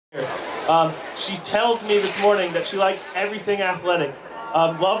She tells me this morning that she likes everything athletic,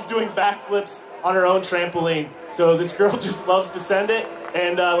 loves doing backflips on her own trampoline. So this girl just loves to send it,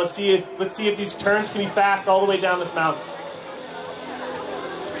 and let's see if these turns can be fast all the way down this mountain.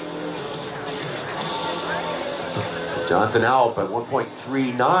 Johnson out by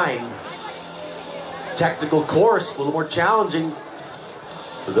 1.39. Technical course, a little more challenging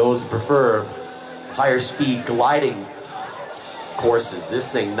for those who prefer higher speed gliding courses. This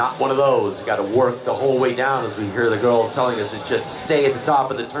thing, not one of those. You got to work the whole way down, as we hear the girls telling us. It's just stay at the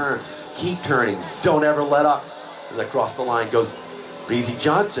top of the turn, keep turning, don't ever let up. And across the line goes Breezy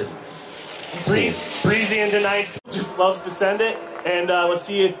Johnson. Breezy into ninth, just loves to send it, and let's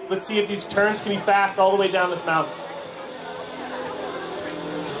see if these turns can be fast all the way down this mountain.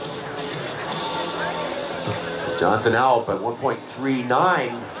 Johnson out by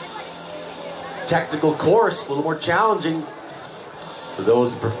 1.39. Technical course, a little more challenging for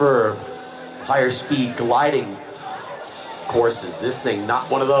those who prefer higher speed gliding courses. This thing, not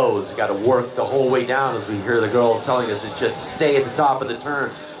one of those. You got to work the whole way down, as we hear the girls telling us. It's just stay at the top of the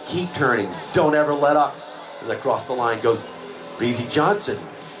turn, keep turning, don't ever let up. And across the line goes Breezy Johnson.